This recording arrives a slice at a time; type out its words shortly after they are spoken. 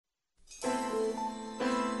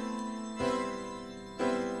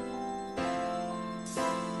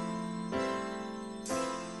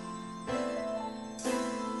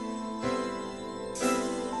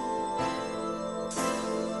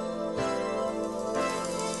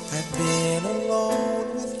I've been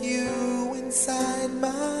alone with you inside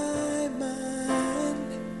my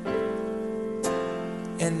mind,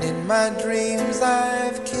 and in my dreams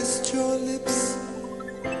I've kissed your lips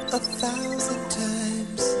 1,000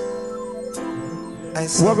 times.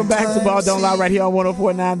 Welcome back to Ball Don't Lie right here on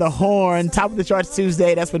 104.9 The Horn. Top of the charts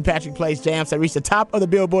Tuesday. That's when Patrick plays jams that reached the top of the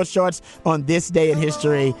Billboard charts on this day in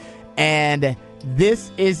history. And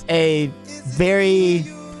this is a very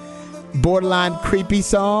borderline creepy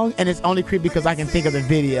song, and it's only creepy because I can think of the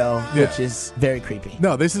video, which is very creepy.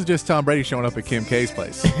 No, this is just Tom Brady showing up at Kim K's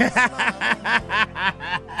place.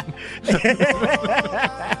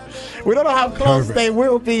 We don't know how close they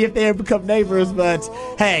will be if they ever become neighbors, but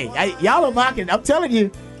hey, y'all are mocking. I'm telling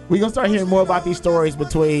you, we're going to start hearing more about these stories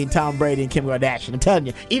between Tom Brady and Kim Kardashian. I'm telling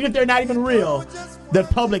you, even if they're not even real, the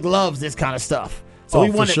public loves this kind of stuff. So we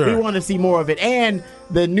want to see more of it. And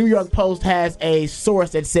the New York Post has a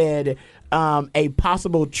source that said a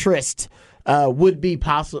possible tryst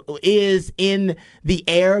is in the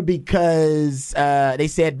air because they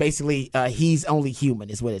said basically he's only human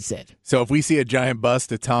is what it said. So if we see a giant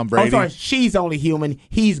bust of Tom Brady. Oh, sorry, she's only human.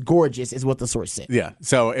 He's gorgeous is what the source said. Yeah.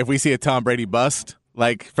 So if we see a Tom Brady bust,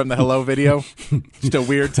 like from the Hello video, just a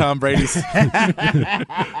weird Tom Brady.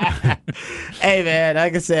 Hey, man,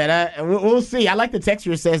 like I said, we'll see. I like the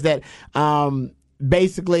texture says that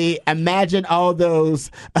basically imagine all those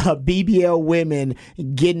BBL women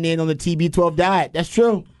getting in on the TB12 diet. That's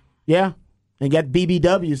true. Yeah. And got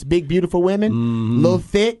BBWs, big, beautiful women, little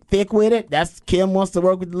thick with it. That's Kim wants to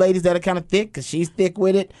work with the ladies that are kind of thick because she's thick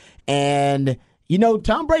with it. And, you know,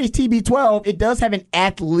 Tom Brady's TB12, it does have an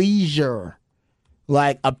athleisure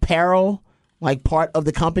like apparel, like part of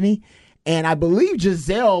the company. And I believe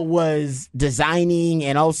Giselle was designing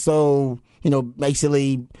and also, you know,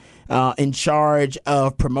 basically in charge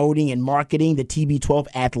of promoting and marketing the TB12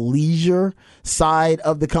 athleisure side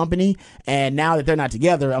of the company. And now that they're not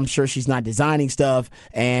together, I'm sure she's not designing stuff.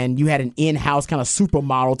 And you had an in-house kind of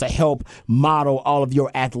supermodel to help model all of your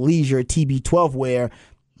athleisure TB12 wear.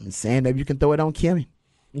 I'm saying maybe you can throw it on Kim. You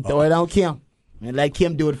can throw it on Kim. And let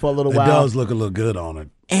Kim do it for a little while. It does look a little good on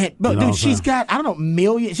it. But dude, she's got, I don't know,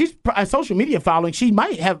 millions. She's a social media following. She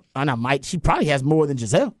might have, she probably has more than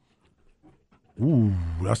Giselle. Ooh,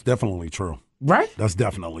 that's definitely true. Right? That's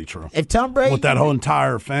definitely true. If Tom Brady. With that whole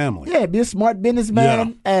entire family. Yeah, be a smart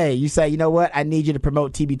businessman. Yeah. Hey, you say, you know what? I need you to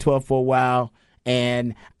promote TB12 for a while,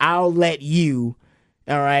 and I'll let you,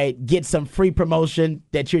 all right, get some free promotion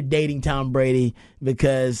that you're dating Tom Brady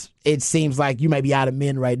because it seems like you may be out of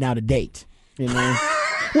men right now to date. You know?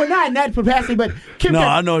 Well, not in that capacity, but Kim,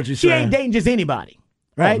 I know what you're saying. She ain't dating just anybody,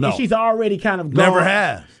 right? Oh, no. And she's already kind of gone. Never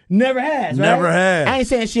has. Right? Never has. I ain't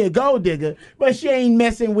saying she a gold digger, but she ain't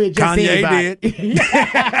messing with just Kanye anybody. Did.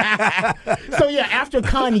 So, yeah, after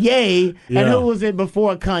Kanye, and who was it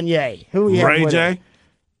before Kanye? Who we Ray J?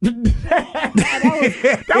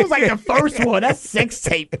 that was like the first one. That's sex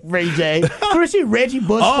tape, Ray J. First, she Reggie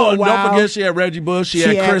Bush for a while. Don't forget she had Reggie Bush. She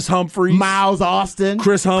had Chris Humphries. Miles Austin.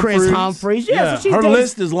 Chris Humphries. Yeah, so her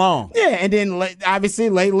list is long. Yeah, and then obviously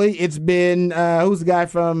lately it's been, who's the guy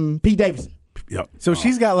from Pete Davidson? Yep. So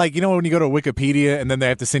she's got like, you know when you go to Wikipedia and then they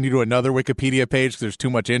have to send you to another Wikipedia page because there's too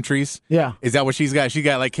much entries? Yeah. Is that what she's got? She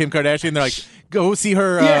got like Kim Kardashian. They're like, go see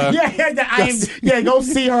her. Go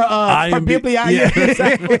see her. Her bibliography.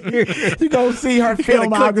 You go see her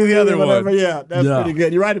filmography. The other whatever. one. Yeah, that's pretty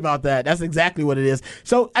good. You're right about that. That's exactly what it is.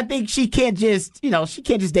 So I think she can't just,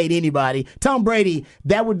 date anybody. Tom Brady,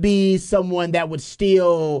 that would be someone that would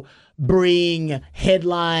still bring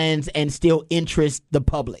headlines and still interest the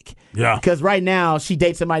public. Yeah. Because right now, she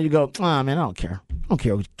dates somebody, you go, man, I don't care. I don't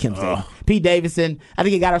care what Kim's dating. Pete Davidson, I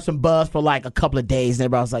think he got her some buzz for like a couple of days, and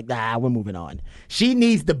everybody was like, we're moving on. She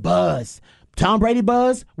needs the buzz. Tom Brady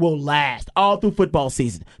buzz will last all through football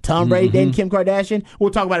season. Tom Brady dating Kim Kardashian, we'll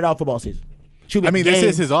talk about it all football season. This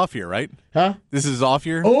is his off year, right? Huh? This is his off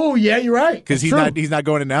year? Oh, yeah, you're right. Because he's not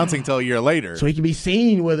going announcing until a year later. So he can be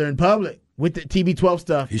seen with her in public. With the TB12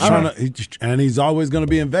 stuff. He's he's always going to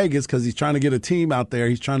be in Vegas because he's trying to get a team out there.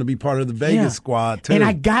 He's trying to be part of the Vegas squad, too. And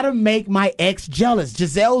I got to make my ex jealous.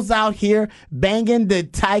 Giselle's out here banging the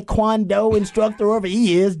taekwondo instructor, whoever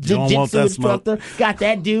he is, jiu-jitsu instructor. Got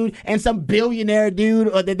that dude and some billionaire dude.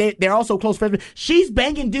 Or they're also close friends. She's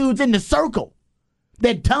banging dudes in the circle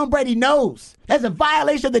that Tom Brady knows. That's a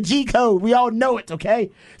violation of the G code. We all know it, okay?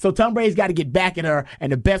 So Tom Brady's got to get back at her,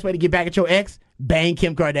 and the best way to get back at your ex, bang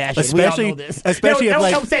Kim Kardashian. Especially, we all know this. Especially that if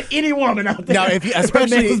would upset any woman out there. No,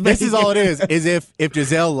 this is all it is if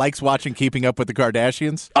Giselle likes watching Keeping Up with the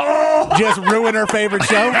Kardashians, just ruin her favorite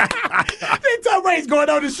show. Then Tom Brady's going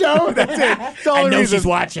on the show. That's it. I know she's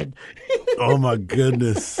watching. Oh my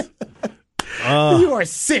goodness. You are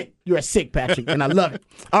sick. You are sick, Patrick, and I love it.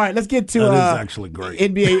 All right, let's get to that is actually great.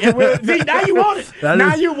 NBA. See, now you want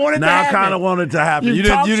it. You want it to happen. Now I kind of want it to happen.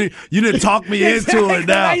 You didn't talk me into it.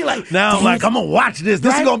 Now I'm like, I'm gonna watch this.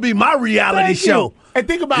 This is gonna be my reality show. And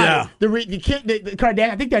think about it. The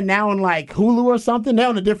Kardashians, I think they're now on like Hulu or something. They're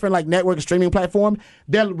on a different like network and streaming platform.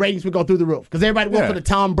 Their ratings would go through the roof because everybody went for the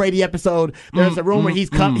Tom Brady episode. There's a rumor he's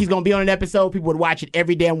going to be on an episode. People would watch it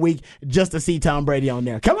every damn week just to see Tom Brady on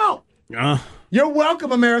there. Come on. You're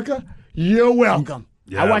welcome, America. You're welcome.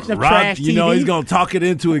 Yeah, I watch enough trash TV. You know he's going to talk it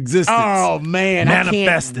into existence. Oh, man.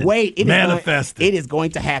 Manifest I can't wait. It is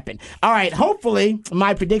going to happen. All right. Hopefully,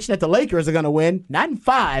 my prediction that the Lakers are going to win, not in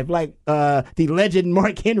 5, like the legend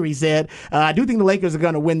Mark Henry said. I do think the Lakers are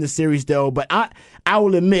going to win the series, though. But I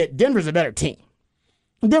will admit, Denver's a better team.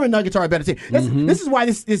 Denver Nuggets are a better team. This is why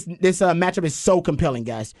this matchup is so compelling,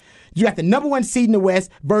 guys. You got the number 1 seed in the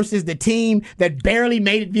West versus the team that barely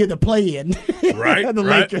made it via the play-in. Right. The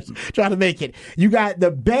Lakers trying to make it. You got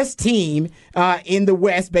the best team in the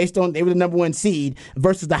West based on they were the number 1 seed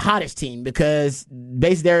versus the hottest team because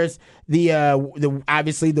there's the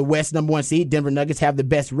obviously the West number 1 seed. Denver Nuggets have the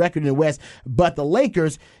best record in the West, but the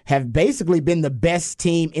Lakers have basically been the best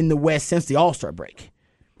team in the West since the All-Star break.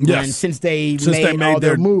 Yes. And since they made all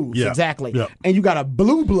their moves. Yeah. Exactly. Yeah. And you got a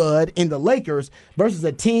blue blood in the Lakers versus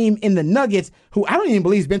a team in the Nuggets who I don't even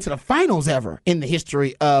believe has been to the finals ever in the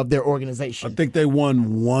history of their organization. I think they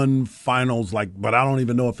won one finals, but I don't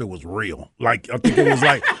even know if it was real. I think it was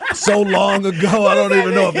so long ago, I don't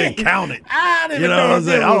even know if it counted. I don't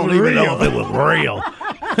even know if it was real.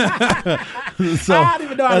 So I don't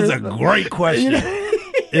even know that's a great question.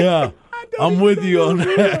 Yeah. I'm with you on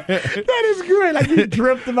that. That is great. Like you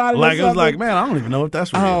dripped about it. I was like, man, I don't even know if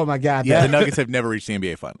that's real. Oh my God. Yeah, the Nuggets have never reached the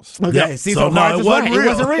NBA Finals. Okay, yep. so no, it wasn't real. It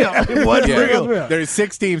wasn't real. It wasn't real. There's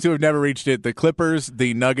 6 teams who have never reached it. The Clippers,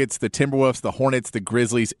 the Nuggets, the Timberwolves, the Hornets, the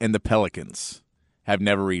Grizzlies, and the Pelicans have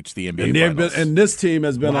never reached the NBA Finals. And this team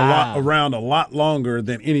has been around a lot longer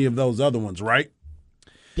than any of those other ones, right?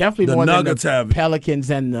 Definitely the more Nuggets than the Pelicans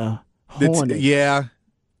and the Hornets. Yeah,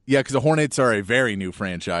 because the Hornets are a very new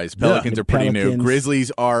franchise. Pelicans are pretty new.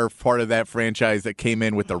 Grizzlies are part of that franchise that came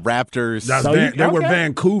in with the Raptors. They were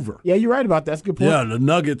Vancouver. Yeah, you're right about that. That's a good point. Yeah, the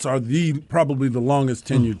Nuggets are probably the longest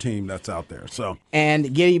tenured team that's out there. So,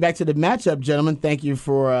 and getting back to the matchup, gentlemen, thank you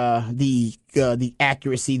for the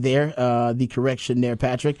accuracy there, the correction there,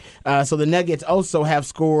 Patrick. So the Nuggets also have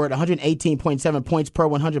scored 118.7 points per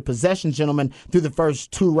 100 possessions, gentlemen, through the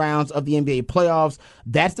first 2 rounds of the NBA playoffs.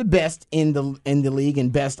 That's the best in the league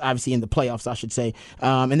and best, obviously, in the playoffs, I should say.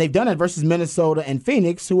 And they've done it versus Minnesota and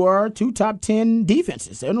Phoenix, who are 2 top 10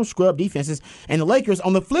 defenses. They're no scrub defenses. And the Lakers,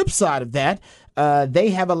 on the flip side of that, they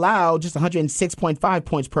have allowed just 106.5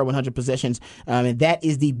 points per 100 possessions, and that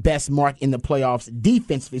is the best mark in the playoffs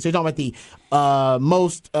defensively. So you're talking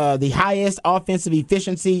about the highest offensive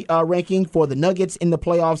efficiency ranking for the Nuggets in the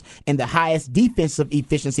playoffs and the highest defensive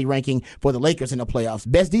efficiency ranking for the Lakers in the playoffs.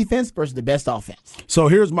 Best defense versus the best offense. So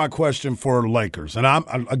here's my question for the Lakers, and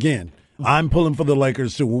I'm pulling for the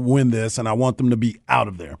Lakers to win this, and I want them to be out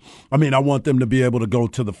of there. I mean, I want them to be able to go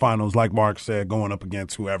to the finals, like Mark said, going up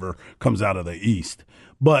against whoever comes out of the East.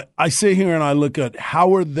 But I sit here and I look at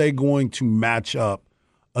how are they going to match up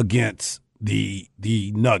against the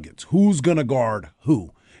Nuggets? Who's going to guard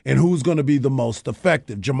who? And who's going to be the most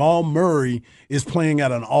effective? Jamal Murray is playing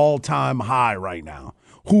at an all-time high right now.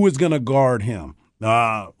 Who is going to guard him?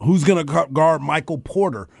 Who's going to guard Michael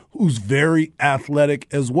Porter, who's very athletic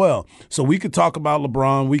as well? So we could talk about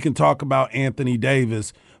LeBron, we can talk about Anthony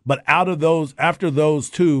Davis, but after those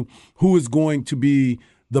 2, who is going to be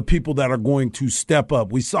the people that are going to step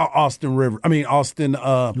up? We saw Austin Reeves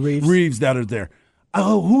that are there.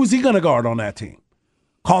 Who is he going to guard on that team?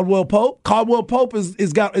 Caldwell Pope. Caldwell Pope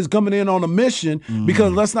is coming in on a mission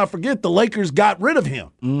because let's not forget the Lakers got rid of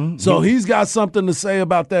him. So he's got something to say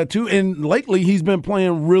about that too. And lately he's been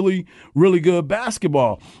playing really, really good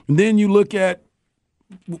basketball. And then you look at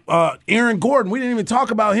Aaron Gordon. We didn't even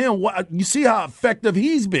talk about him. You see how effective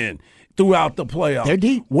he's been throughout the playoffs. They're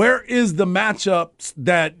deep. Where is the matchups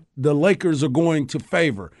that the Lakers are going to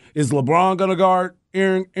favor? Is LeBron going to guard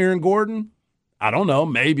Aaron Gordon? I don't know.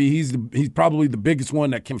 Maybe he's probably the biggest one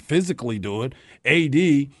that can physically do it. AD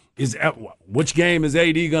is which game is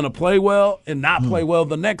AD going to play well and not play well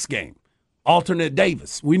the next game? Alternate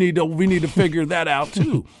Davis. We need to figure that out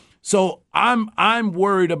too. So I'm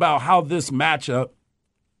worried about how this matchup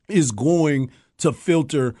is going to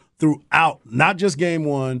filter throughout not just game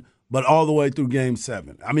 1, but all the way through game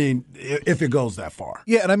 7. I mean, if it goes that far.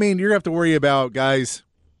 Yeah, and I mean, you're going to have to worry about guys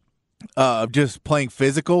just playing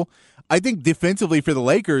physical. I think defensively for the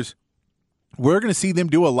Lakers, we're going to see them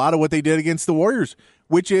do a lot of what they did against the Warriors,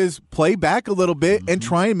 which is play back a little bit and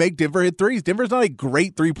try and make Denver hit threes. Denver's not a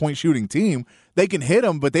great three-point shooting team. They can hit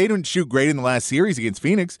them, but they didn't shoot great in the last series against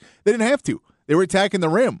Phoenix. They didn't have to. They were attacking the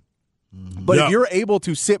rim. But if you're able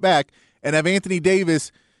to sit back and have Anthony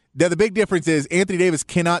Davis, now the big difference is Anthony Davis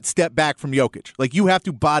cannot step back from Jokic. Like, you have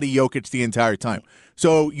to body Jokic the entire time.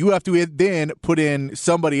 So you have to then put in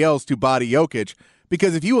somebody else to body Jokic,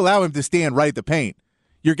 because if you allow him to stand right at the paint,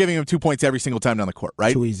 you're giving him 2 points every single time down the court,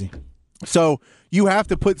 right? Too easy. So you have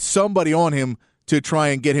to put somebody on him to try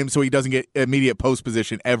and get him so he doesn't get immediate post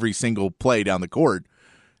position every single play down the court.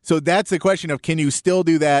 So that's the question of, can you still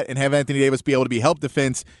do that and have Anthony Davis be able to be help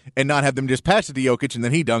defense and not have them just pass it to Jokic and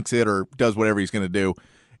then he dunks it or does whatever he's going to do.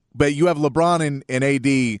 But you have LeBron and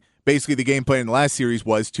AD, basically the game plan in the last series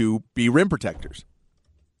was to be rim protectors.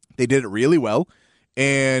 They did it really well,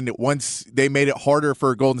 and once they made it harder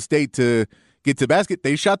for Golden State to get to the basket,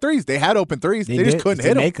 they shot threes. They had open threes. They just couldn't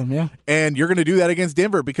hit them. Make them, yeah. And you're going to do that against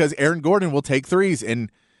Denver because Aaron Gordon will take threes,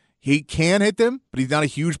 and he can hit them, but he's not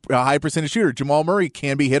a high percentage shooter. Jamal Murray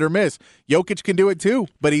can be hit or miss. Jokic can do it too,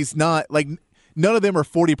 but he's not, like, none of them are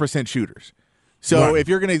 40% shooters. So if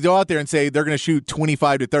you're going to go out there and say they're going to shoot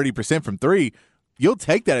 25 to 30% from three, you'll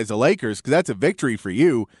take that as the Lakers because that's a victory for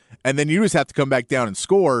you, and then you just have to come back down and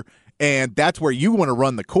score, and that's where you want to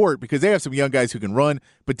run the court because they have some young guys who can run,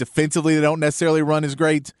 but defensively they don't necessarily run as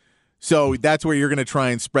great. So that's where you're going to try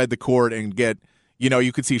and spread the court and get,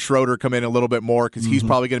 you could see Schroeder come in a little bit more because he's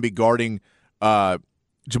probably going to be guarding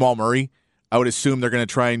Jamal Murray. I would assume they're going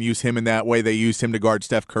to try and use him in that way they used him to guard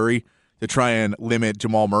Steph Curry, to try and limit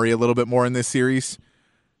Jamal Murray a little bit more in this series.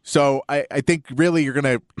 So I think really you're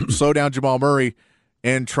going to slow down Jamal Murray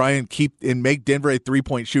and try and make Denver a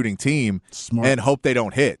three-point shooting team. Smart. And hope they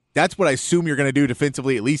don't hit. That's what I assume you're going to do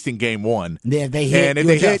defensively, at least in game one. Yeah, if they hit, and if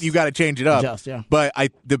they hit, you got to change it up. Adjust, yeah. But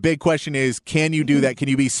the big question is, can you do that? Can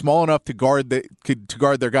you be small enough to guard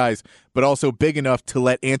their guys, but also big enough to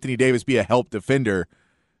let Anthony Davis be a help defender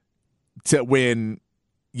to when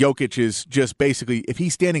Jokic is just basically, if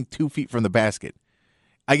he's standing 2 feet from the basket,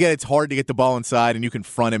 I get it's hard to get the ball inside and you can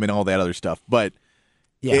front him and all that other stuff, but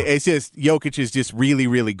it's just Jokic is just really,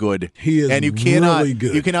 really good. He is and you cannot, really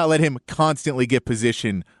good. You cannot let him constantly get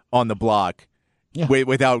position on the block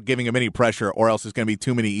without giving him any pressure, or else it's going to be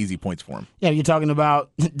too many easy points for him. Yeah, you're talking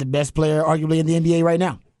about the best player arguably in the NBA right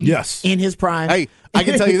now. Yes. In his prime. Hey, I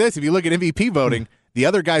can tell you this. If you look at MVP voting, the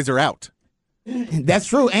other guys are out. That's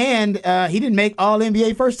true. And he didn't make all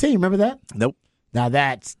NBA first team. Remember that? Nope. Now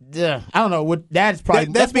that's, I don't know. That's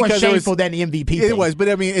probably that's more shameful than the MVP thing. It was, but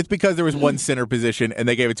I mean, it's because there was one center position and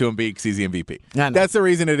they gave it to him because he's the MVP. That's the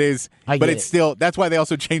reason it is. But it's still, that's why they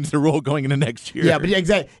also changed the rule going into next year. Yeah, but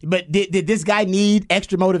exactly. But did this guy need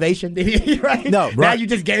extra motivation? Did he, right? No. Now right. you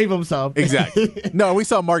just gave him some. Exactly. No, we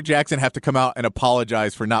saw Mark Jackson have to come out and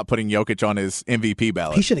apologize for not putting Jokic on his MVP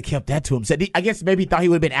ballot. He should have kept that to himself. I guess maybe he thought he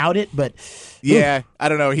would have been outed, but. Yeah, I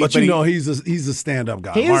don't know. But he's a stand-up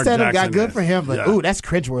guy. He's a stand-up guy. Good for him. But, that's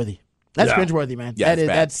cringeworthy. That's cringeworthy, man. Yeah,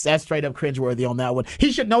 that's straight up cringeworthy on that one.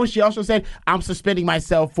 He should know. She also said, "I'm suspending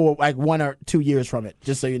myself for like 1 or 2 years from it."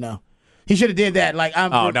 Just so you know, he should have did that. Like,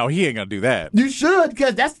 no, he ain't gonna do that. You should,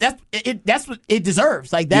 because that's what it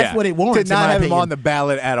deserves. Like that's what it warrants. To not have him on the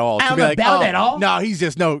ballot at all. On the ballot at all? No, he's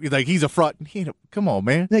just he's a front. Come on,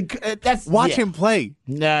 man. Watch him play.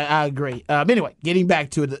 Nah, I agree. Anyway, getting back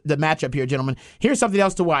to the matchup here, gentlemen. Here's something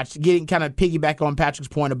else to watch. Getting kind of piggyback on Patrick's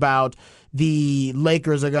point about the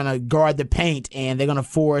Lakers are going to guard the paint and they're going to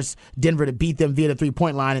force Denver to beat them via the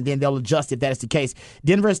three-point line, and then they'll adjust if that is the case.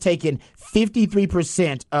 Denver has taken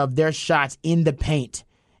 53% of their shots in the paint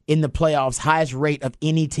in the playoffs, highest rate of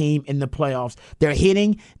any team in the playoffs. They're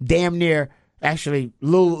hitting damn near, actually, a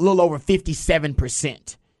little over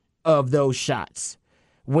 57% of those shots.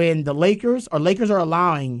 When the Lakers are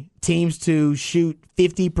allowing teams to shoot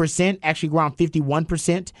 50%, actually around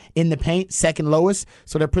 51% in the paint, second lowest,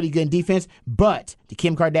 so they're pretty good in defense. But the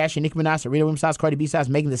Kim Kardashian, Nicki Minaj, Serena Williams size, Cardi B size,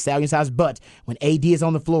 Megan Thee Stallion size. But when AD is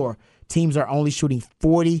on the floor, teams are only shooting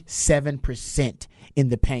 47% in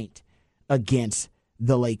the paint against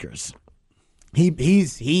the Lakers.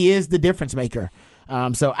 He is the difference maker.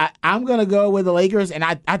 So I'm going to go with the Lakers, and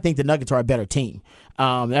I think the Nuggets are a better team.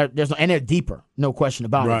 And they're deeper, no question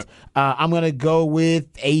about it. I'm going to go with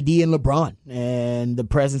AD and LeBron and the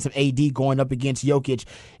presence of AD going up against Jokic.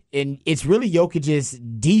 And it's really Jokic's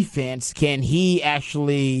defense. Can he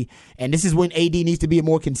actually, and this is when AD needs to be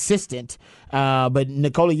more consistent, But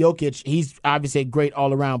Nikola Jokic, he's obviously a great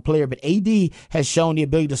all-around player, but AD has shown the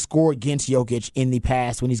ability to score against Jokic in the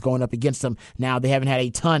past when he's going up against him. Now, they haven't had a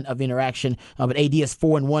ton of interaction, but AD is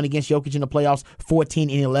 4-1 against Jokic in the playoffs,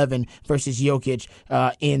 14-11 versus Jokic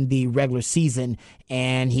in the regular season.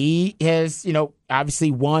 And he has,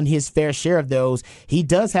 obviously won his fair share of those. He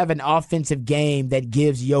does have an offensive game that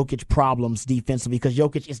gives Jokic problems defensively because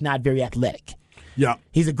Jokic is not very athletic. Yeah.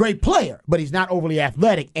 He's a great player, but he's not overly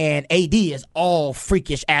athletic, and AD is all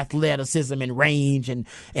freakish athleticism and range and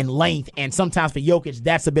length, and sometimes for Jokic,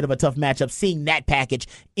 that's a bit of a tough matchup, seeing that package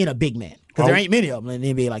in a big man, because there ain't many of them in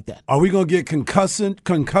the NBA like that. Are we going to get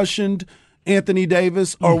concussioned Anthony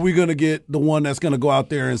Davis, or are we going to get the one that's going to go out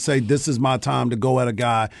there and say, this is my time to go at a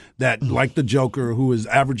guy that, like the Joker, who is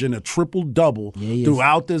averaging a triple-double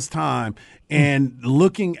throughout this time, and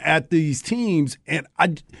looking at these teams, and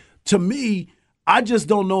to me, I just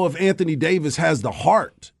don't know if Anthony Davis has the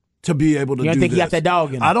heart to be able to do this. You don't think he got that dog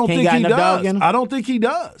in him? I don't think he does. I I don't think he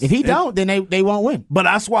does. If he don't, then they won't win. But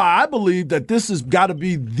that's why I believe that this has got to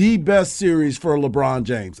be the best series for LeBron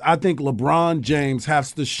James. I think LeBron James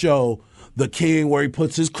has to show the king where he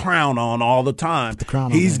puts his crown on all the time.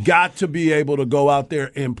 He's got to be able to go out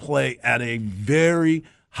there and play at a very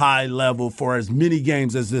high level for as many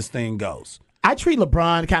games as this thing goes. I treat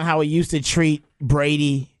LeBron kind of how he used to treat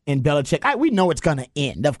Brady and Belichick. We know it's going to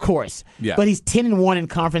end, of course. Yeah. But he's 10-1 in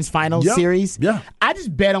conference finals series. Yeah. I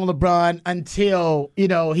just bet on LeBron until,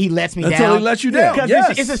 he lets me down. Until he lets you down.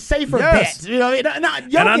 Because it's a safer bet. And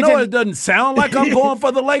I know it doesn't sound like I'm going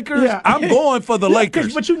for the Lakers. I'm going for the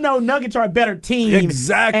Lakers. But Nuggets are a better team.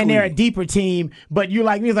 Exactly. And they're a deeper team. But you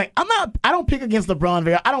like me, it's like, I don't pick against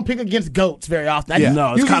LeBron I don't pick against GOATs very often.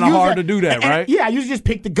 No, it's kind of hard to do that, right? I usually just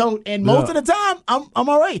pick the GOAT. And most of the time, I'm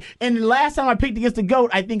all right. And the last time I picked against the GOAT,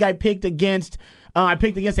 I think I picked against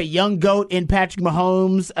a young GOAT in Patrick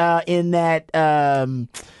Mahomes in that.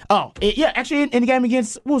 Actually in the game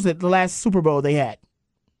against, what was it? The last Super Bowl they had.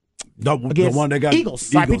 The one they got Eagles.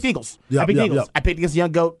 So I picked Eagles. I picked against the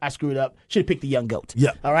young GOAT. I screwed up. Should have picked the young GOAT.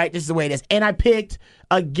 Yeah. All right. This is the way it is. And I picked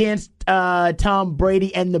against Tom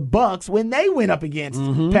Brady and the Bucks when they went up against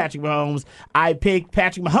Patrick Mahomes. I picked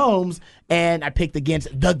Patrick Mahomes and I picked against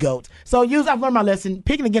the GOAT. So I've learned my lesson.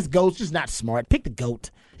 Picking against GOATs is just not smart. Pick the GOAT.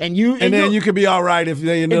 And then you could be all right if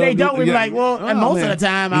they don't. We'd be like, and most of the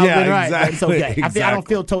time I'll be right. Exactly, It's okay. Exactly. I don't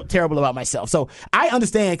feel terrible about myself. So I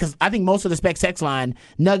understand because I think most of the Spec text line,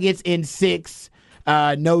 Nuggets in 6,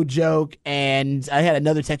 no joke. And I had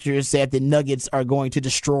another texter who said that Nuggets are going to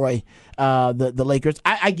destroy the Lakers.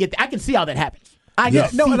 I get that. I can see how that happens. we're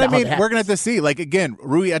going to have to see. Like, again,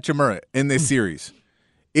 Rui Hachimura in this series.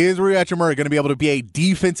 Is Rui Hachimura going to be able to be a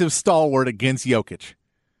defensive stalwart against Jokic?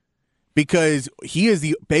 Because he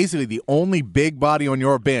is basically the only big body on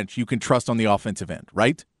your bench you can trust on the offensive end,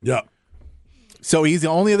 right? Yeah. So he's the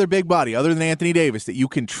only other big body other than Anthony Davis that you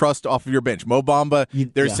can trust off of your bench. Mo Bamba,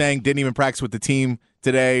 they're saying, didn't even practice with the team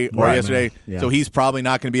today or yesterday, so he's probably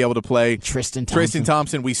not going to be able to play. Tristan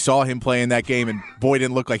Thompson, we saw him play in that game, and boy,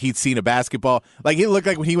 didn't look like he'd seen a basketball. Like, it looked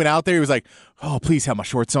like when he went out there, he was like, oh, please have my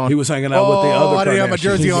shorts on. He was hanging out with the other I didn't have my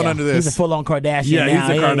jersey on under this. He's a full-on Kardashian. Yeah, now.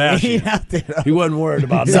 he's a Kardashian. He wasn't worried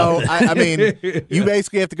about that. So, I mean, you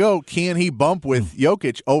basically have to go, can he bump with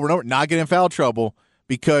Jokic over and over, not get in foul trouble?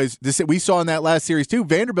 Because we saw in that last series, too,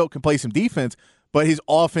 Vanderbilt can play some defense, but his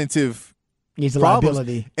offensive he's a problems.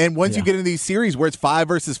 liability. And once you get into these series where it's 5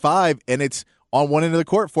 versus 5 and it's on one end of the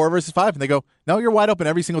court, 4 versus 5, and they go, no, you're wide open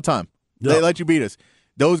every single time. Yep. They let you beat us.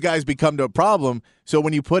 Those guys become a problem. So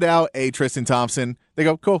when you put out a Tristan Thompson, they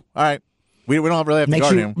go, cool, all right. We don't really have to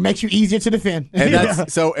guard him. Makes you easier to defend. And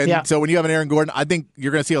that's so when you have an Aaron Gordon, I think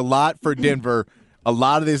you're going to see a lot for Denver. A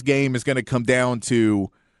lot of this game is going to come down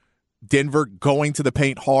to Denver going to the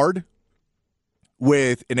paint hard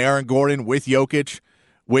with an Aaron Gordon, with Jokic,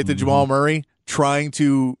 with the Jamal Murray, trying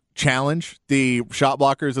to challenge the shot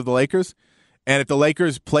blockers of the Lakers. And if the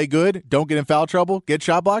Lakers play good, don't get in foul trouble, get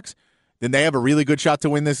shot blocks, then they have a really good shot to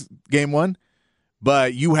win this game 1.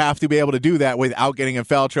 But you have to be able to do that without getting in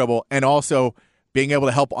foul trouble and also being able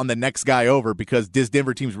to help on the next guy over, because this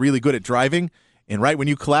Denver team's really good at driving. And right when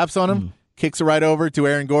you collapse on him, kicks it right over to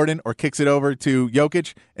Aaron Gordon or kicks it over to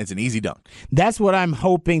Jokic, and it's an easy dunk. That's what I'm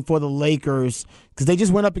hoping for the Lakers, because they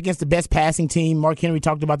just went up against the best passing team. Mark Henry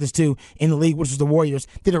talked about this too in the league, which was the Warriors.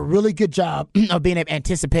 Did a really good job of being able to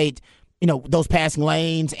anticipate, those passing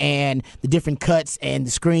lanes and the different cuts and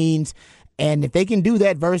the screens. And if they can do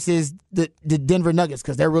that versus the Denver Nuggets,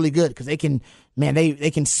 because they're really good, because they can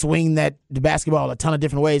swing the basketball a ton of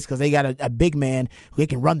different ways, because they got a big man who they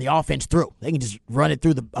can run the offense through. They can just run it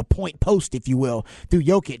through a point post, if you will, through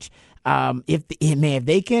Jokic. If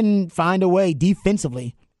they can find a way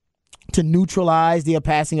defensively to neutralize the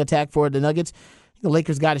passing attack for the Nuggets, the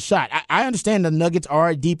Lakers got a shot. I understand the Nuggets are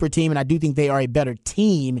a deeper team, and I do think they are a better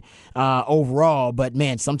team overall. But,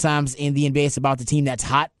 man, sometimes in the NBA it's about the team that's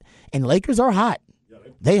hot, and the Lakers are hot.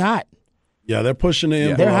 They hot. Yeah, they're pushing the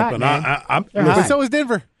envelope. They're hot, and man. But so is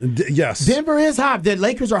Denver. Yes. Denver is hot. The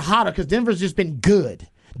Lakers are hotter because Denver's just been good.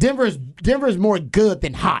 Denver's more good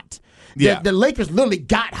than hot. The Lakers literally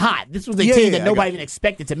got hot. This was a team that nobody even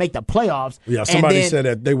expected to make the playoffs. Yeah, somebody said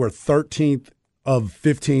that they were 13th of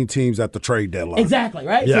 15 teams at the trade deadline. Exactly,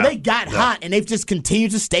 right? Yeah. So they got hot, and they've just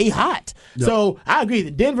continued to stay hot. Yeah. So I agree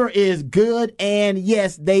that Denver is good, and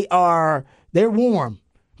yes, they're warm.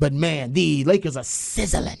 But, man, the Lakers are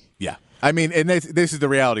sizzling. Yeah. I mean, and this is the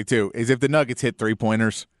reality, too, is if the Nuggets hit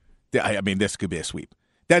three-pointers, I mean, this could be a sweep.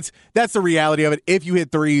 That's the reality of it. If you hit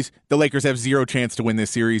threes, the Lakers have zero chance to win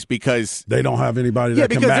this series because they don't have anybody that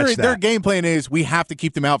can match that. Their game plan is we have to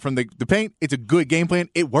keep them out from the paint. It's a good game plan.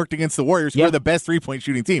 It worked against the Warriors. Yep. We're the best three-point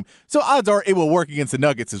shooting team. So odds are it will work against the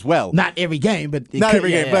Nuggets as well. Not every game, but not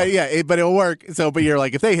every game. But it'll work. So, but you're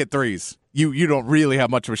like, if they hit threes, you don't really have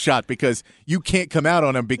much of a shot because you can't come out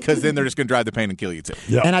on them because then they're just going to drive the paint and kill you too.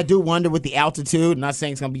 Yep. And I do wonder with the altitude, I'm not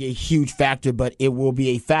saying it's going to be a huge factor, but it will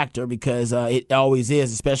be a factor because it always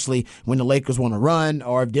is, especially when the Lakers want to run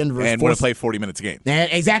or if Denver and want to play 40 minutes a game. And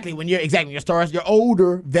exactly when your stars, your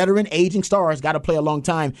older, veteran, aging stars got to play a long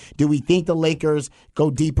time. Do we think the Lakers go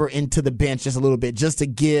deeper into the bench just a little bit, just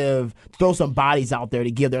to throw some bodies out there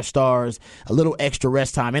to give their stars a little extra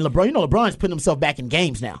rest time? And LeBron's putting himself back in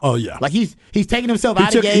games now. Oh yeah, like he's taking himself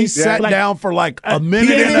out of games. He sat down for like a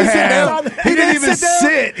minute and a half. He didn't even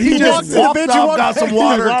sit. He just walked up, got some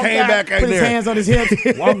water, came back out there. Put his hands on his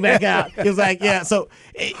hips, walked back out. It was like, yeah. So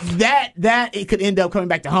that it could end up coming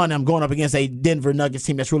back to haunt him, going up against a Denver Nuggets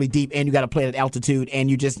team that's really deep, and you got to play at altitude, and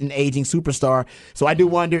you're just an aging superstar. So I do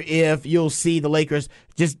wonder if you'll see the Lakers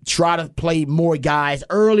just try to play more guys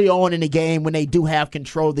early on in the game when they do have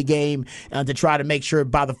control of the game to try to make sure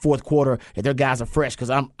by the fourth quarter that their guys are fresh. Because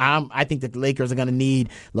I think that the Lakers are going to need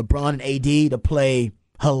LeBron and AD to play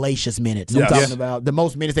hellacious minutes. I'm talking about the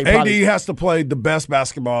most minutes they probably. AD has to play the best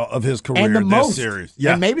basketball of his career and the this most series.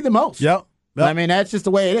 Yeah, and maybe the most. Yep. I mean, that's just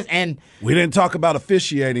the way it is. And we didn't talk about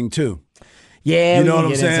officiating too. Yeah, you know what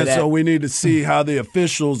I'm saying? So we need to see how the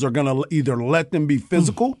officials are going to either let them be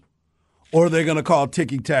physical or they're going to call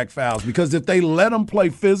ticky-tack fouls. Because if they let them play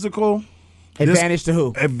physical, advantage to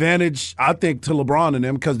who? Advantage, I think, to LeBron and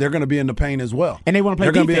them because they're going to be in the paint as well. And they want to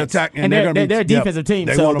play defense. They're going to be attacking. And they're a defensive team.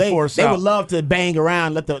 They so want to force they out. would love to bang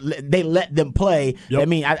around. They let them play. Yep. I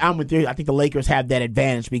mean, I'm with you. I think the Lakers have that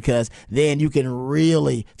advantage because then you can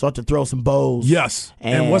really start to throw some bows. Yes.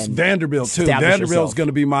 And what's Vanderbilt, too? Vanderbilt's going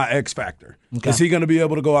to be my X factor. Okay. Is he going to be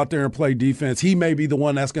able to go out there and play defense? He may be the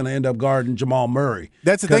one that's going to end up guarding Jamal Murray.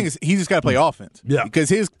 That's the thing is he just got to play offense. Yeah. Because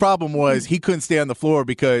his problem was he couldn't stay on the floor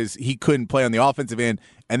because he couldn't play on the offensive end.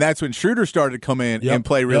 And that's when Schroeder started to come in and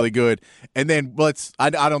play really good. And then I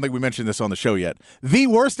don't think we mentioned this on the show yet. The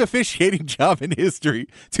worst officiating job in history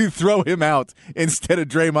to throw him out instead of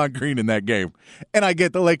Draymond Green in that game. And I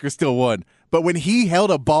get the Lakers still won. But when he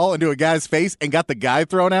held a ball into a guy's face and got the guy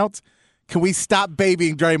thrown out, can we stop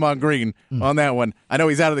babying Draymond Green on that one? I know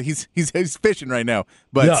he's out of he's fishing right now,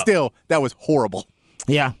 but still, that was horrible.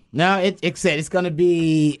 Yeah. No, it's going to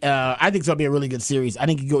be. I think it's going to be a really good series. I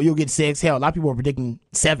think you'll get 6. Hell, a lot of people are predicting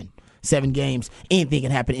 7 games. Anything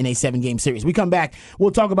can happen in a 7-game series. We come back.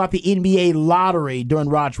 We'll talk about the NBA lottery during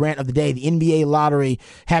Rod's rant of the day. The NBA lottery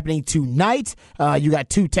happening tonight. You got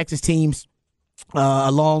 2 Texas teams.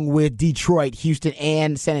 Along with Detroit, Houston,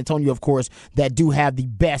 and San Antonio, of course, that do have the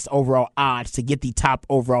best overall odds to get the top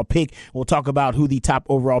overall pick. We'll talk about who the top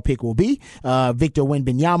overall pick will be, Victor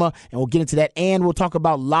Wembanyama, and we'll get into that. And we'll talk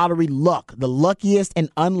about lottery luck, the luckiest and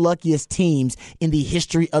unluckiest teams in the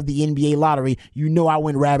history of the NBA lottery. You know I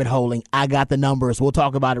went rabbit holing. I got the numbers. We'll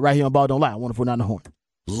talk about it right here on Ball Don't Lie. 104.9 The Horn.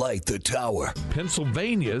 Light the tower.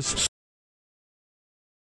 Pennsylvania's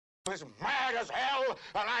is mad as hell,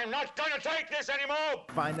 and I'm not gonna take this anymore.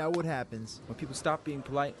 Find out what happens when people stop being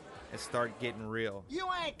polite and start getting real. You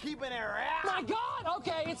ain't keeping it around. My God!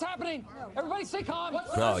 Okay, it's happening. Everybody stay calm.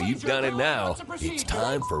 Oh, you've done it now. It's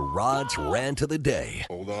time for Rod's rant of the day.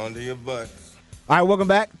 Hold on to your butts. All right, welcome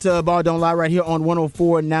back to Ball Don't Lie right here on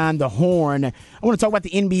 104.9 The Horn. I want to talk about the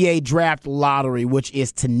NBA Draft Lottery, which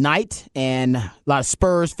is tonight, and a lot of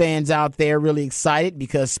Spurs fans out there really excited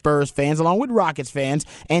because Spurs fans, along with Rockets fans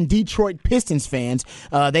and Detroit Pistons fans,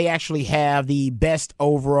 they actually have the best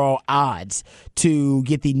overall odds to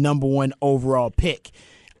get the number 1 overall pick.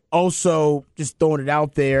 Also, just throwing it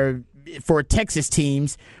out there, for Texas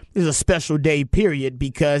teams, this is a special day period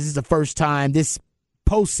because it's the first time this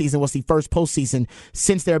postseason was the first postseason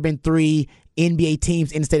since there have been 3 NBA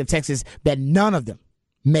teams in the state of Texas that none of them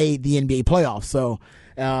made the NBA playoffs. So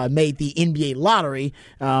made the NBA lottery,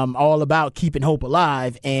 all about keeping hope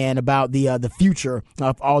alive and about the future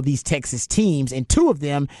of all these Texas teams. And 2 of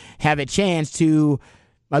them have a chance to,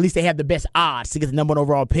 at least they have the best odds to get the number 1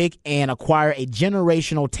 overall pick and acquire a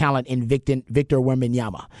generational talent in Victor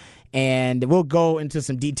Wembanyama. And we'll go into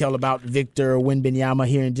some detail about Victor Wembanyama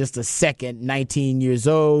here in just a second. 19 years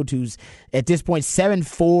old, who's at this point 7'4",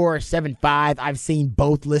 7'5". I've seen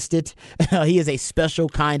both listed. He is a special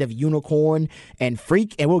kind of unicorn and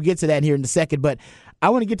freak, and we'll get to that here in a second. But I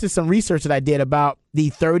want to get to some research that I did about the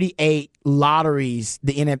 38 lotteries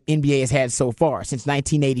the NBA has had so far since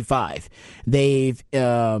 1985. They've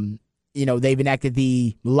enacted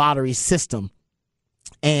the lottery system,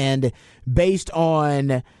 and based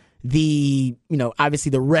on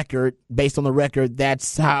obviously the record, based on the record,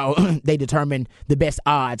 that's how they determine the best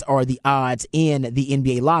odds are the odds in the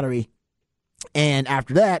NBA lottery. And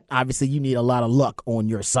after that, obviously, you need a lot of luck on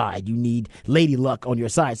your side. You need lady luck on your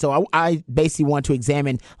side. So I basically want to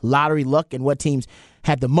examine lottery luck and what teams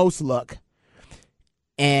had the most luck.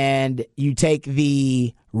 And you take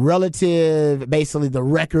the relative, basically the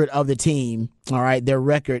record of the team, all right, their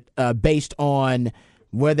record based on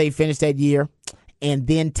where they finished that year, and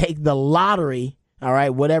then take the lottery, all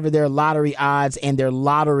right, whatever their lottery odds and their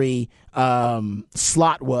lottery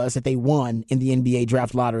slot was that they won in the NBA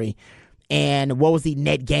draft lottery, and what was the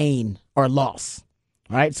net gain or loss,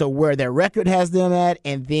 all right? So where their record has them at,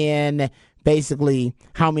 and then basically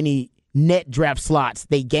how many net draft slots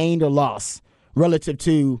they gained or lost relative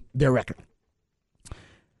to their record.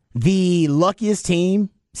 The luckiest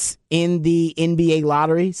team in the NBA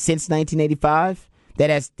lottery since 1985 that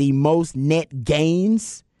has the most net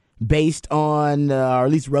gains based on, or at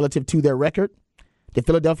least relative to their record, the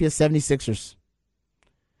Philadelphia 76ers.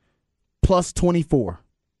 Plus 24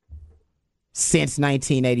 since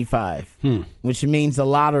 1985, which means the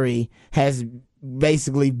lottery has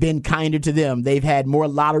basically been kinder to them. They've had more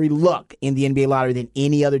lottery luck in the NBA lottery than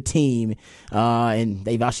any other team, and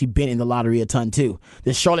they've actually been in the lottery a ton too.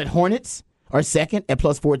 The Charlotte Hornets are second at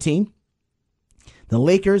plus 14. The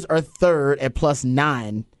Lakers are third at plus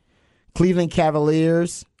 9. Cleveland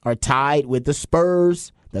Cavaliers are tied with the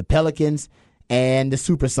Spurs, the Pelicans, and the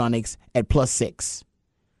Supersonics at plus 6.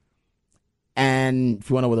 And if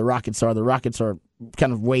you want to know where the Rockets are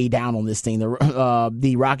kind of way down on this thing.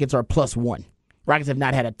 The Rockets are plus 1. Rockets have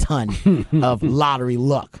not had a ton of lottery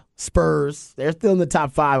luck. Spurs, they're still in the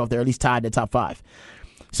top 5 up there, at least tied to the top 5.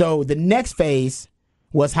 So the next phase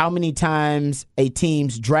was how many times a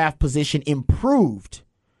team's draft position improved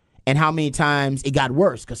and how many times it got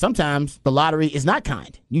worse. Because sometimes the lottery is not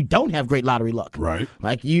kind. You don't have great lottery luck. Right.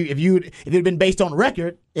 Like if it had been based on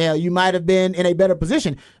record, you might have been in a better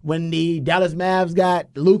position. When the Dallas Mavs got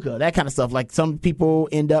Luka, that kind of stuff. Like some people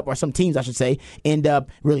end up, or some teams I should say, end up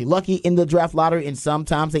really lucky in the draft lottery, and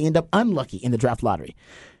sometimes they end up unlucky in the draft lottery.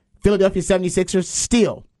 Philadelphia 76ers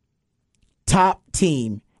still top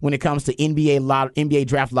team when it comes to NBA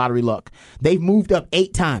draft lottery luck. They've moved up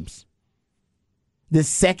 8 times. The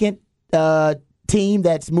second team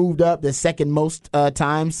that's moved up the second most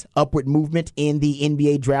times, upward movement in the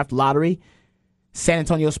NBA draft lottery, San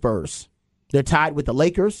Antonio Spurs. They're tied with the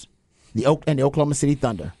Lakers and the Oklahoma City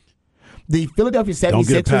Thunder. The Philadelphia 76ers. Don't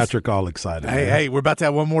get Patrick all excited. Hey, we're about to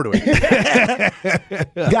have one more to it.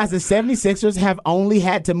 Guys, the 76ers have only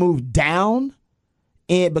had to move down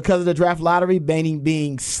because of the draft lottery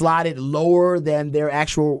being slotted lower than their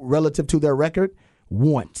actual relative to their record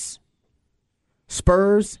once.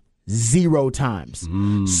 Spurs, 0 times.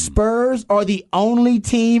 Spurs are the only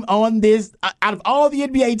team on this, out of all the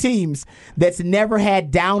NBA teams, that's never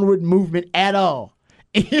had downward movement at all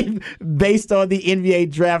based on the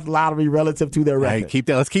NBA draft lottery relative to their record. Hey,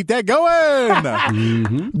 let's keep that going.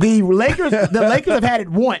 The Lakers have had it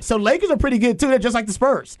once. So Lakers are pretty good too. They're just like the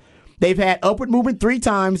Spurs. They've had upward movement 3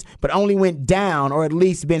 times, but only went down, or at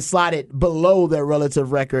least been slotted below their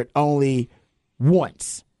relative record only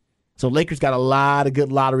once. So Lakers got a lot of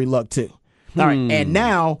good lottery luck too. All right, and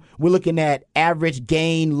now we're looking at average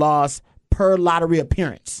gain loss per lottery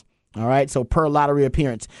appearance. All right, so per lottery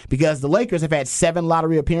appearance, because the Lakers have had 7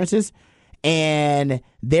 lottery appearances, and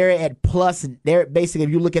they're basically, if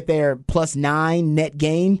you look at their plus 9 net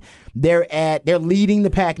gain, they're leading the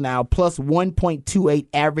pack now, plus 1.28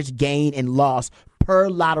 average gain and loss per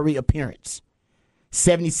lottery appearance.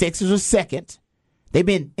 76ers are second. They've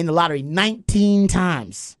been in the lottery 19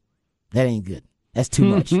 times. That ain't good. That's too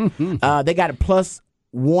much. They got a plus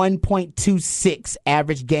 1.26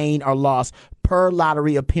 average gain or loss per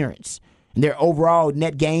lottery appearance. And their overall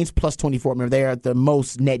net gains plus 24. Remember, they're at the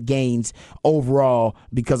most net gains overall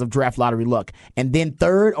because of draft lottery luck. And then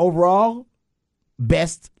third overall,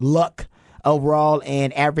 best luck overall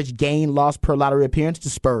and average gain loss per lottery appearance, the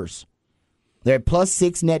Spurs. They're at plus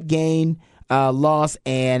 6 net gain loss,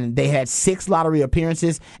 and they had 6 lottery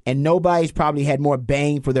appearances, and nobody's probably had more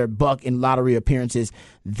bang for their buck in lottery appearances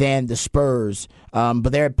than the Spurs. But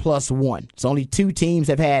they're at plus 1. So only 2 teams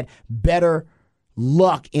have had better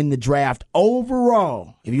luck in the draft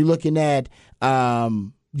overall. If you're looking at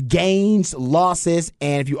gains, losses,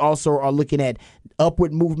 and if you also are looking at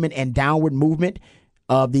upward movement and downward movement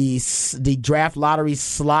of the draft lottery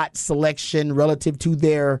slot selection relative to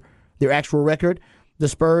their actual record, the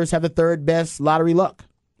Spurs have the third best lottery luck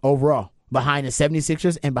overall, behind the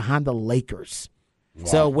 76ers and behind the Lakers. Wow.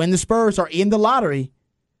 So when the Spurs are in the lottery,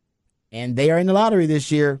 and they are in the lottery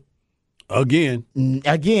this year, Again,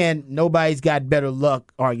 nobody's got better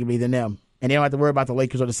luck, arguably, than them. And they don't have to worry about the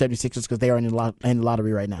Lakers or the 76ers because they are in the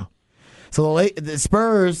lottery right now. So the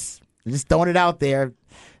Spurs, just throwing it out there,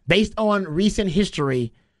 based on recent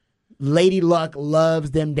history, Lady Luck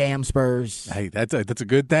loves them damn Spurs. Hey, that's a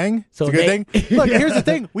good thing. So it's a good thing. Look, here's the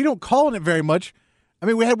thing. We don't call it very much. I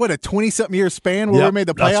mean, we had, a 20-something year span where we made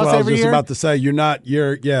the playoffs every year? That's what I was just about to say.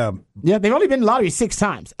 Yeah, they've only been in the lottery 6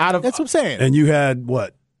 times. That's what I'm saying. And you had,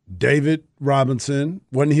 David Robinson,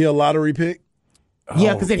 wasn't he a lottery pick?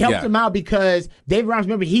 Yeah, because it helped him out because David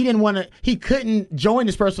Robinson, remember, he couldn't join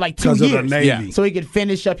the Spurs for like 2 years. Of the Navy. So he could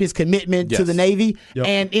finish up his commitment to the Navy. Yep.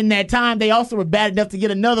 And in that time, they also were bad enough to get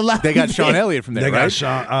another lottery. They got Sean Elliott from there, They right? got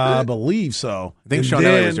Sean, I believe so. I think Sean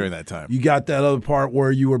Elliott was during that time. You got that other part where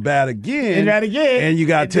you were bad again. And you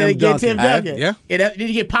got Tim Duncan. Yeah. Then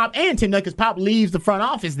you get Pop and Tim Duncan because Pop leaves the front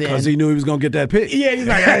office then. Because he knew he was going to get that pick. Yeah, he's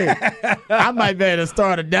like, hey, I might be able to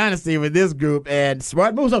start a dynasty with this group. And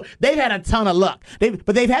smart move. So they've had a ton of luck.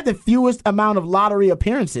 But they've had the fewest amount of lottery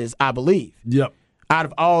appearances, I believe. Yep. Out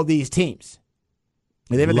of all these teams.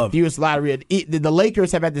 They've had the fewest lottery. The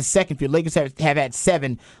Lakers have had the second few. Lakers have had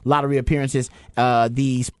 7 lottery appearances.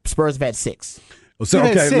 The Spurs have had 6. So,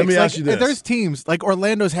 okay, let me ask you this. There's teams, like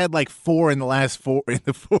Orlando's had 4 in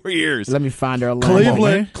the 4 years. Let me find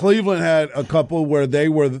Orlando. Cleveland had a couple where they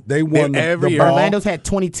won every the year. ball. Orlando's had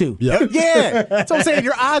 22. Yeah. Yeah. That's what I'm saying.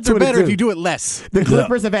 Your odds are better if you do it less. The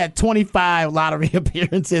Clippers have had 25 lottery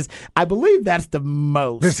appearances. I believe that's the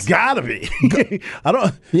most. It's got to be. I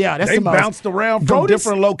don't. Yeah, that's they the most. Bounced around from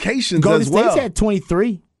different locations Golden as well. State's had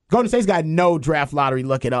 23. Golden State's got no draft lottery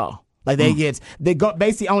luck at all. Like they go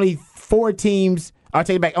basically only 4 teams. I'll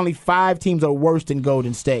take it back. Only 5 teams are worse than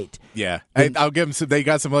Golden State. Yeah, I'll give them some. They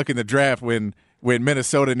got some luck in the draft when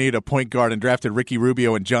Minnesota needed a point guard and drafted Ricky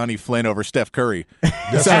Rubio and Johnny Flynn over Steph Curry.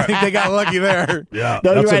 So I think they got lucky there. Yeah,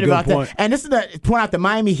 no, that's you're right a good about point. that. And this is to point out the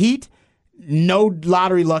Miami Heat, no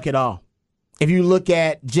lottery luck at all. If you look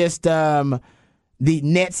at just the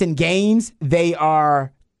nets and gains, they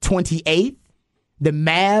are 28th. The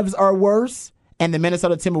Mavs are worse, and the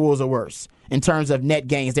Minnesota Timberwolves are worse. In terms of net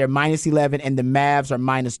gains, they're minus 11, and the Mavs are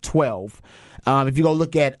minus 12. If you go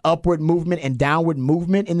look at upward movement and downward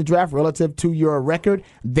movement in the draft relative to your record,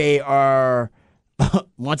 they are,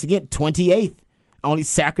 once again, 28th. Only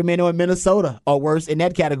Sacramento and Minnesota are worse in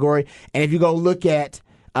that category. And if you go look at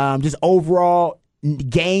just overall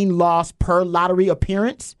gain loss per lottery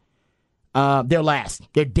appearance, they're last.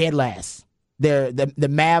 They're dead last. The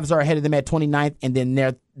Mavs are ahead of them at 29th, and then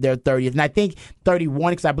they're 30th. And I think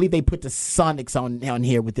 31 because I believe they put the Sonics on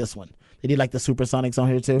here with this one. They did like the Supersonics on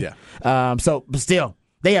here too. Yeah. But still,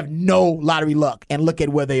 they have no lottery luck, and look at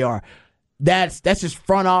where they are. That's just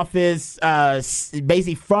front office,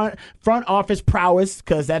 basically front office prowess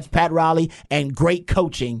because that's Pat Riley and great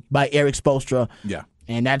coaching by Eric Spoelstra. Yeah.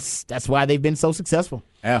 And that's why they've been so successful.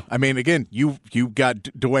 Yeah, I mean, again, you got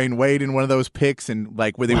Dwayne Wade in one of those picks, and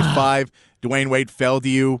when he was 5, Dwayne Wade fell to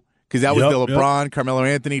you because that was the LeBron, Carmelo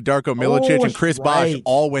Anthony, Darko Milicic, and Chris Bosh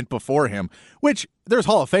all went before him. Which there's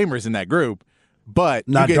Hall of Famers in that group, but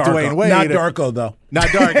not you get Darko. Dwayne Wade, not Darko though, not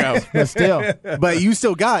Darko, but still, but you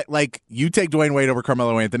still got you take Dwayne Wade over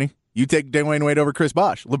Carmelo Anthony. You take Dwayne Wade over Chris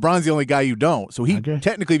Bosh. LeBron's the only guy you don't. So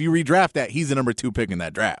technically, if you redraft that, he's the number 2 pick in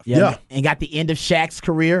that draft. Yeah. And got the end of Shaq's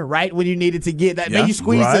career, right? When you needed to get that. Yeah. You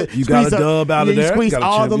squeeze you got a dub out of there. You squeezed got a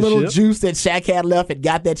all the little juice that Shaq had left and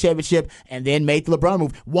got that championship and then made the LeBron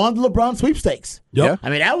move. Won the LeBron sweepstakes. Yep. I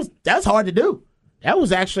mean, that's hard to do. That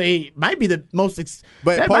was actually might be the most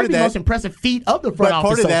most impressive feat of the front office. But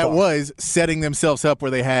part of that far. was setting themselves up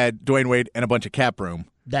where they had Dwayne Wade and a bunch of cap room.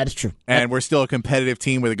 That is true. And we're still a competitive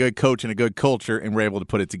team with a good coach and a good culture, and we're able to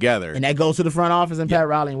put it together. And that goes to the front office and Pat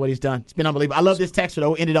Riley and what he's done. It's been unbelievable. I love this texter,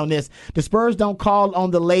 though. Ended on this. The Spurs don't call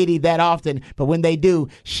on the lady that often, but when they do,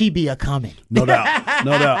 she be a coming. No doubt.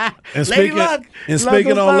 No doubt. And Lady Luck.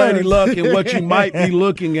 speaking on Spurs. Lady Luck and what you might be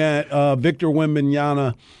looking at, Victor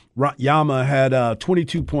Wembanyama had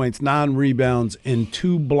 22 points, 9 rebounds, and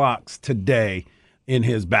 2 blocks today in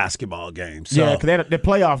his basketball game. So, yeah, because the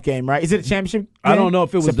playoff game, right? Is it a championship game? I don't know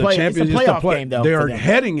if it was the championship. It's a playoff game, though. They're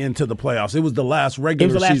heading into the playoffs. It was the last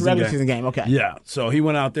regular season game. Okay. Yeah, so he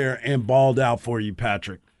went out there and balled out for you,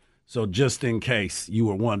 Patrick. So just in case you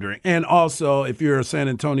were wondering. And also, if you're a San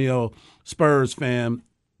Antonio Spurs fan,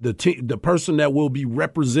 the person that will be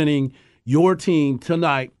representing your team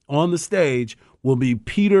tonight on the stage will be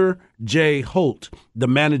Peter J. Holt, the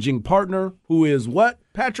managing partner, who is what,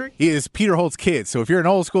 Patrick? He is Peter Holt's kid. So if you're an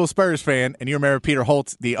old school Spurs fan and you remember Peter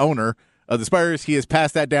Holt, the owner of the Spurs, he has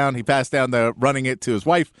passed that down. He passed down the running it to his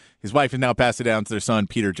wife. His wife has now passed it down to their son,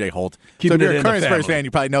 Peter J. Holt. So if you're a current Spurs fan,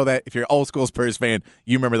 you probably know that. If you're an old school Spurs fan,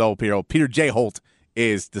 you remember the old Peter Holt. Peter J. Holt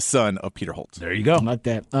is the son of Peter Holt. There you go. I like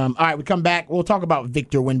that. All right, we come back. We'll talk about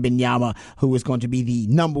Victor Wembanyama, who is going to be the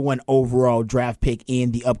number 1 overall draft pick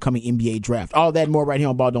in the upcoming NBA draft. All that and more right here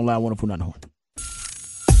on Ball Don't Lie, 104.9 The Horn.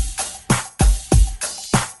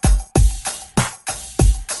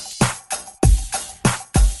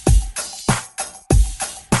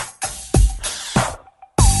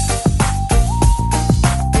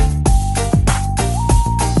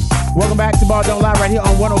 Welcome back to Ball Don't Lie right here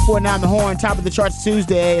on 104.9 The Horn. Top of the charts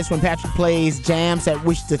Tuesday is when Patrick plays jams that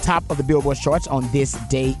reach the top of the Billboard charts on this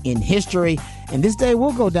day in history. And this day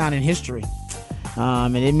will go down in history.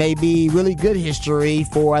 And it may be really good history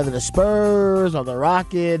for either the Spurs or the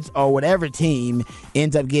Rockets or whatever team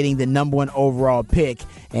ends up getting the number 1 overall pick.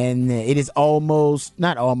 And it is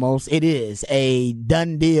it is a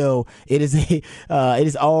done deal. It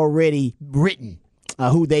is already written.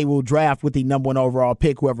 Who they will draft with the number 1 overall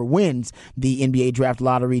pick. Whoever wins the NBA draft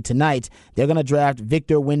lottery tonight, they're going to draft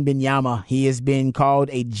Victor Wembanyama. He has been called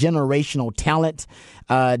a generational talent.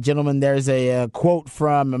 Gentlemen, there's a quote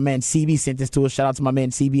from my man CB sent this to us. Shout out to my man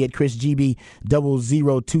CB at Chris GB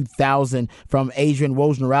 002,000 from Adrian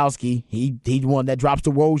Wojnarowski. He the one that drops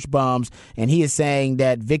the Woj bombs, and he is saying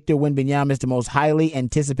that Victor Wembanyama is the most highly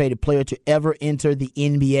anticipated player to ever enter the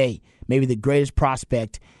NBA. Maybe the greatest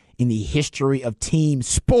prospect in the history of team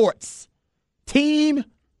sports. Team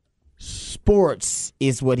sports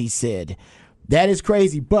is what he said. That is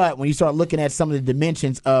crazy, but when you start looking at some of the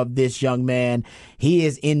dimensions of this young man, he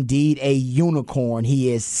is indeed a unicorn. He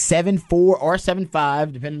is 7'4" or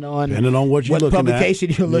 7'5", depending on what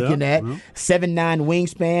publication you're looking at. 7'9"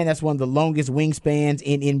 wingspan. That's one of the longest wingspans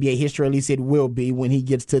in NBA history. At least it will be when he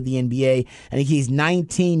gets to the NBA. I think he's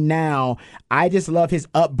 19 now. I just love his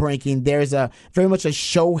upbringing. There's a very much a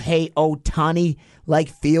Shohei Ohtani-like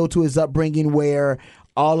feel to his upbringing where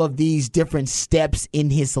all of these different steps in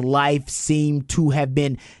his life seem to have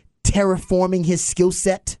been terraforming his skill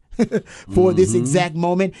set for this exact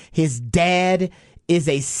moment. His dad is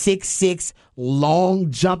a 6'6",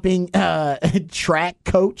 long jumping track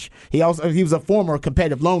coach. He was a former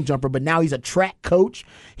competitive long jumper, but now he's a track coach.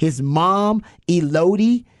 His mom,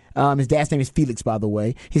 Elodie, his dad's name is Felix, by the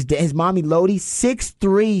way. His mom, Elodie,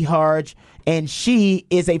 6'3", Harge, and she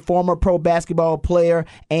is a former pro basketball player,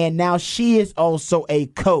 and now she is also a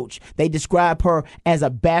coach. They describe her as a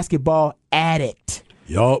basketball addict.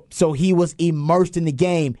 Yup. So he was immersed in the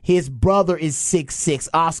game. His brother is 6'6".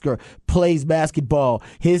 Oscar plays basketball.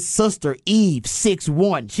 His sister, Eve,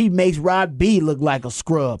 6'1". She makes Rod B look like a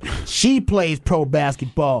scrub. She plays pro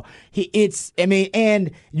basketball.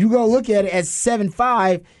 And you go look at it as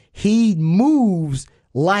 7'5", he moves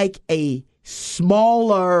like a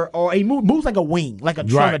smaller, or he moves like a wing, like a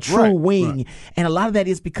true wing. Right. And a lot of that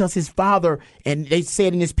is because his father, and they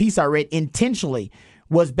said in this piece I read, intentionally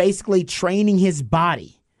was basically training his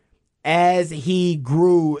body as he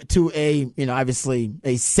grew to obviously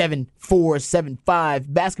a 7'4",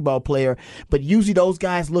 7'5" basketball player. But usually those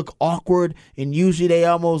guys look awkward, and usually they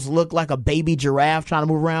almost look like a baby giraffe trying to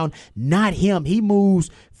move around. Not him. He moves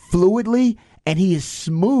fluidly, and he is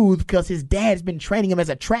smooth because his dad's been training him as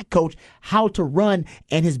a track coach how to run,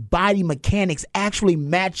 and his body mechanics actually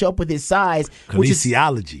match up with his size.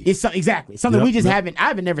 Kinesiology. Exactly. Something we just haven't.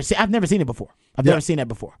 I've never seen it before. I've never seen that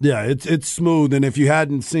before. Yeah, it's smooth. And if you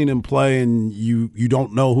hadn't seen him play and you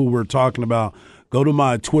don't know who we're talking about, go to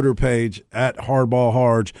my Twitter page at Hardball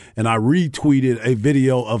Harge, and I retweeted a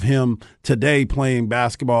video of him today playing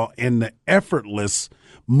basketball and the effortless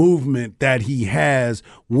movement that he has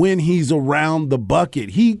when he's around the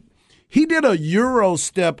bucket. He He did a Euro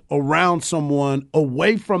step around someone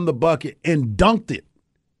away from the bucket and dunked it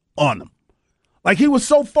on them. Like, he was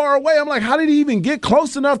so far away. I'm like, how did he even get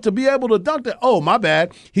close enough to be able to dunk it? Oh, my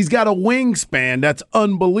bad. He's got a wingspan that's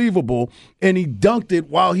unbelievable, and he dunked it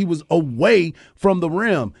while he was away from the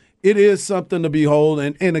rim. It is something to behold.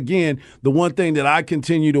 And again, the one thing that I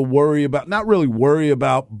continue to worry about, not really worry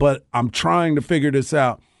about, but I'm trying to figure this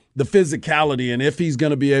out, the physicality and if he's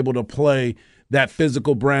going to be able to play that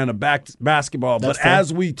physical brand of basketball. But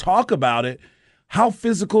as we talk about it, how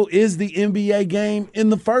physical is the NBA game in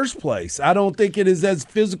the first place? I don't think it is as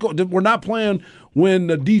physical. We're not playing when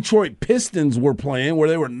the Detroit Pistons were playing, where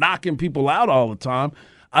they were knocking people out all the time.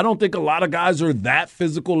 I don't think a lot of guys are that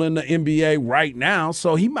physical in the NBA right now,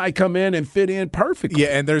 so he might come in and fit in perfectly.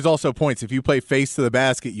 Yeah, and there's also points. If you play face to the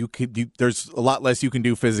basket, there's a lot less you can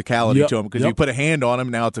do physicality to him because you put a hand on him,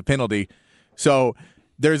 now it's a penalty. So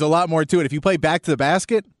there's a lot more to it. If you play back to the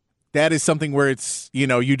basket, that is something where it's, you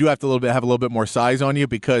do have to have a little bit more size on you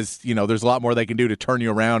because, there's a lot more they can do to turn you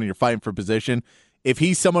around and you're fighting for position. If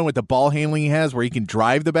he's someone with the ball handling he has where he can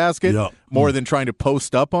drive the basket more than trying to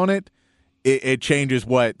post up on it, it changes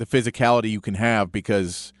what the physicality you can have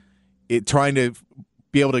because trying to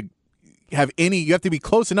be able to have you have to be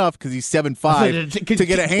close enough because he's 7'5" to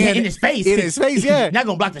get a hand in his face. Yeah. Not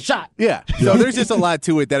going to block the shot. Yeah. So there's just a lot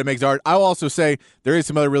to it that it makes art. I'll also say there is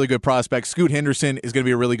some other really good prospects. Scoot Henderson is going to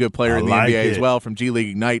be a really good player in the NBA as well from G League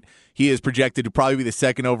Ignite. He is projected to probably be the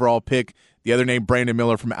second overall pick. The other name, Brandon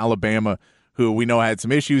Miller from Alabama, who we know had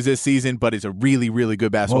some issues this season, but is a really, really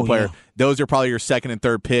good basketball player. Yeah. Those are probably your second and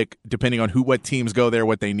third pick, depending on what teams go there,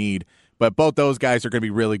 what they need. But both those guys are going to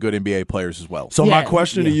be really good NBA players as well. So my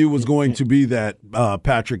question to you was going to be that,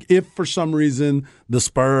 Patrick, if for some reason the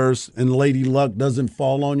Spurs and Lady Luck doesn't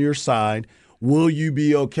fall on your side, will you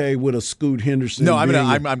be okay with a Scoot Henderson? No,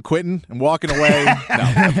 I'm quitting. I'm walking away.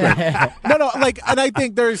 No. And I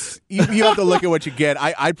think there's you have to look at what you get.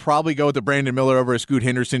 I'd probably go with the Brandon Miller over a Scoot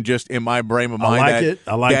Henderson just in my brain of mind.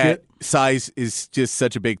 I like it. Size is just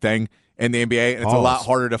such a big thing in the NBA, and it's a lot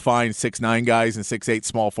harder to find 6'9" guys and 6'8"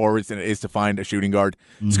 small forwards than it is to find a shooting guard.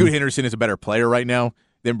 Mm-hmm. Scoot Henderson is a better player right now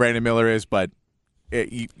than Brandon Miller is, but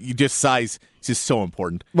you just size is just so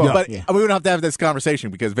important. We don't have to have this conversation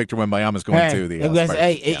because Victor Wembanyama is going to the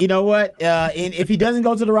Spurs. You know what? If he doesn't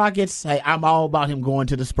go to the Rockets, I'm all about him going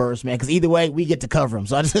to the Spurs, man, because either way, we get to cover him.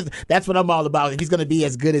 So that's what I'm all about. He's going to be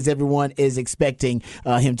as good as everyone is expecting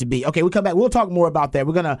him to be. Okay, we come back. We'll talk more about that.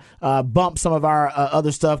 We're going to bump some of our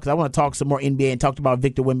other stuff because I want to talk some more NBA and talk about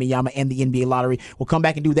Victor Wembanyama and the NBA lottery. We'll come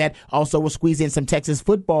back and do that. Also, we'll squeeze in some Texas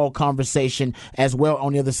football conversation as well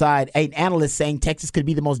on the other side. An analyst saying Texas could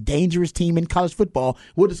be the most dangerous team in college football.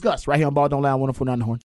 We'll discuss right here on Ball Don't Lie on 104.9 The Horn.